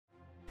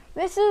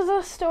This is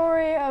the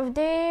story of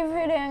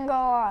David and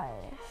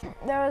Goliath.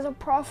 There was a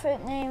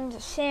prophet named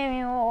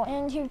Samuel,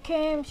 and he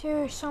came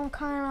to some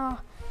kind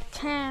of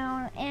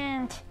town,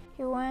 and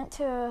he went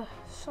to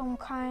some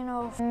kind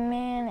of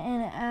man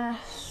and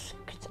asked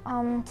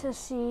to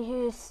see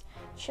his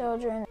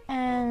children,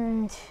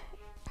 and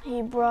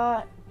he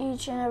brought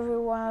each and every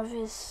one of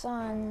his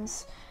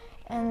sons.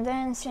 And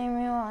then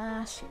Samuel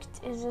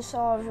asked, "Is this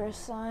all of your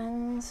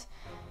sons?"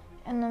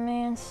 And the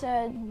man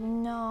said,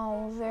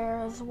 "No,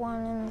 there is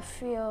one in the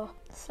field."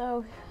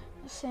 So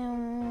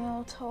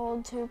Samuel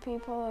told two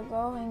people to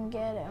go and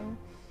get him.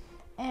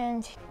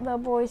 And the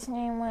boy's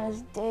name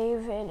was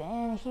David,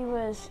 and he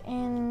was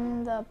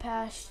in the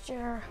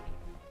pasture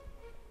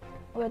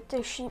with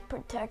the sheep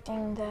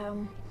protecting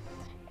them.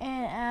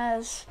 And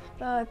as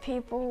the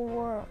people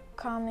were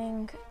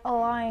coming, a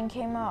lion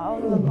came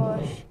out of the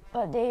bush.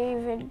 But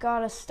David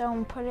got a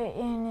stone, put it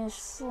in his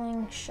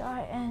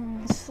slingshot,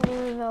 and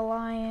slew the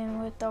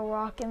lion with the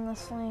rock in the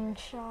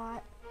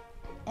slingshot.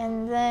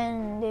 And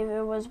then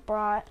David was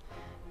brought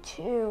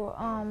to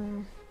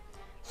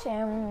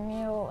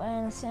Samuel,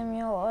 and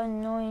Samuel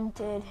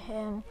anointed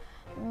him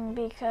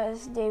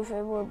because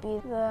David would be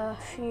the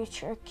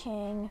future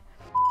king.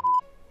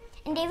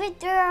 And David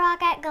threw a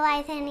rock at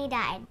Goliath and he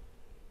died.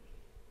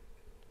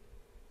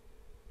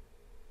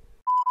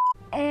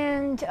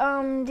 And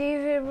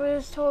David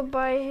was told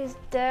by his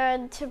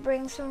dad to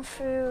bring some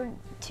food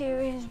to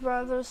his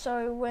brother,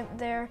 so he went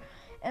there.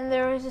 And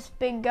there was this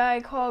big guy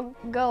called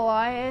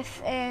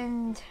Goliath,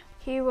 and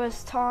he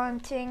was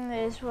taunting the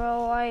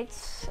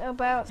Israelites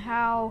about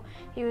how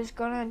he was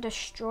going to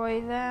destroy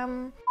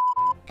them.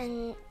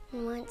 And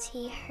once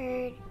he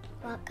heard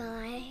what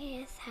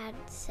Goliath had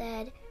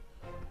said,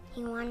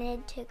 he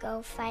wanted to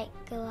go fight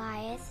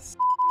Goliath.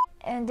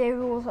 And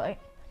David was like,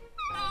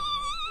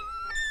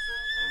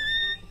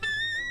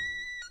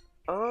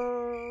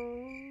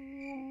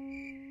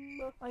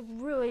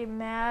 really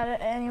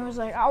mad, and he was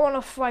like, "I want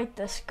to fight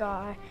this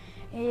guy."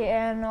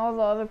 And all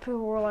the other people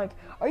were like,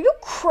 "Are you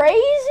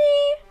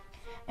crazy?"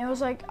 And it was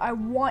like, "I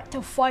want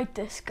to fight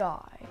this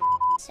guy."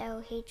 So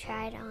he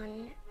tried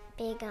on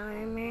big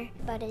armor,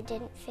 but it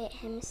didn't fit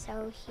him,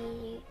 so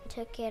he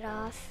took it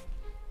off.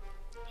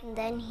 And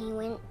then he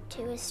went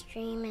to a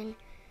stream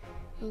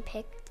and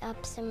picked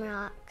up some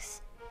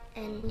rocks,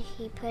 and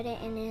he put it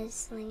in his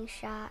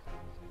slingshot,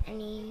 and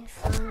he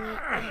flung it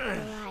at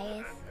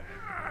Goliath.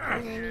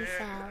 And then he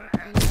fell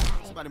and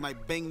died. Somebody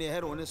might bang their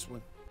head on this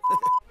one.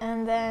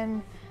 And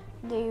then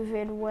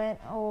David went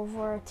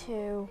over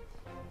to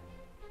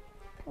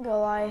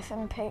Goliath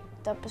and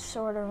picked up a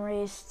sword and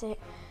raised it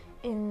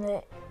in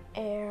the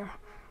air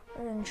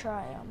in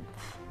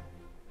triumph.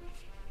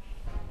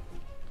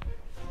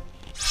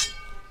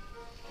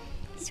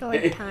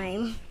 Sword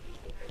time.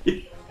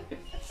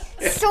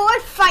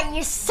 Sword fight,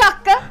 you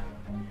sucker!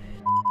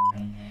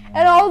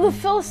 And all the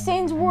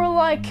Philistines were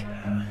like,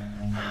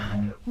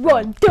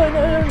 "Run!"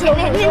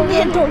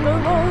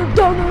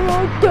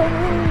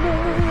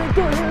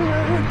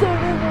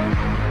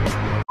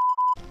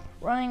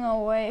 Running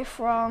away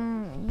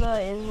from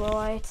the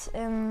Israelites,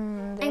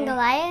 and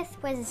Goliath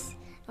was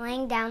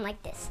laying down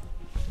like this.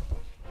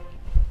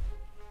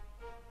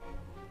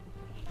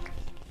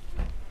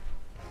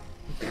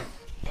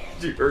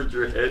 Did you hurt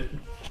your head?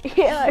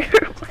 Yeah, I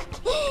heard.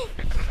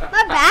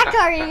 My back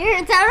already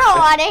hurts. I don't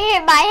want to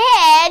hit my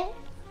head.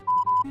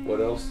 What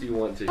else do you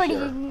want to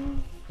share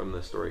from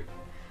the story?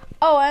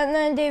 Oh, and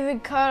then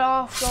David cut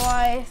off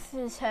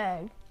Goliath's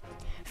head.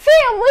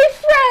 Family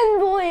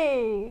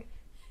friendly!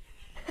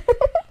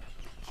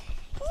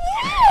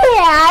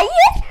 Yeah,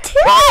 you're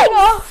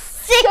too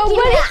sick.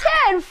 Somebody's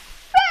head.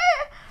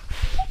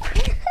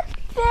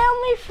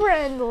 Family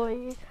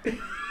friendly.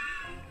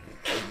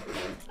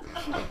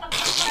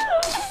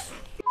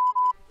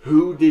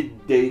 Who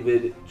did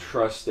David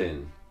trust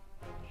in?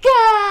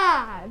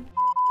 God!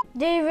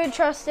 David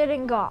trusted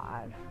in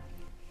God.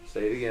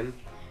 Say it again.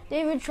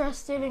 David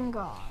trusted in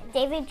God.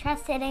 David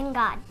trusted in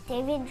God.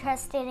 David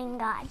trusted in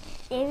God.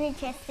 David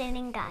trusted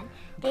in God.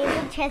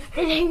 David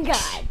trusted in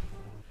God.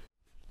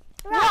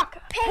 Rock,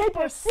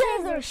 paper,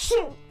 scissors,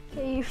 shoot.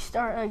 Okay, you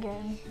start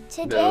again.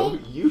 Today, No,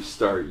 you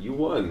start. You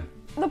won.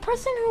 The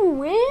person who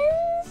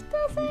wins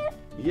does it?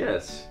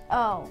 Yes.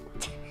 Oh.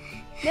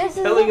 This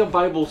is Telling a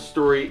Bible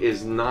story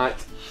is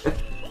not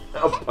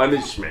a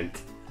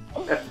punishment.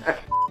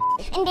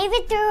 and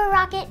David threw a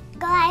rock at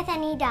Goliath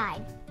and he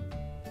died.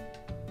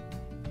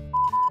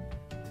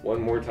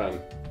 One more time.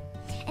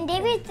 And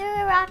David threw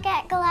a rock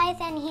at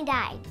Goliath and he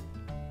died.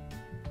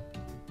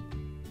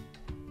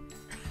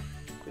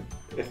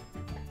 Okay.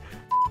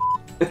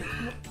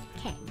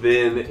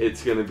 Then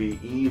it's going to be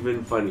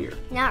even funnier.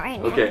 Not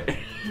right now. Okay.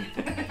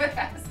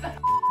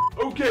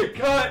 Okay,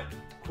 cut.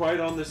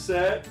 Quiet on the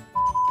set.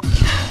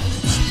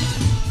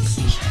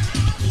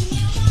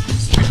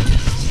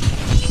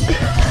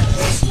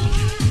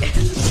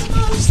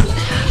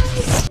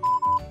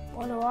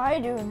 What do I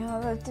do now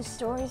that the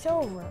story's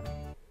over?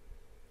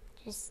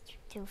 Just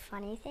do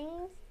funny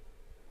things,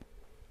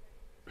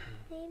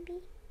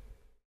 maybe.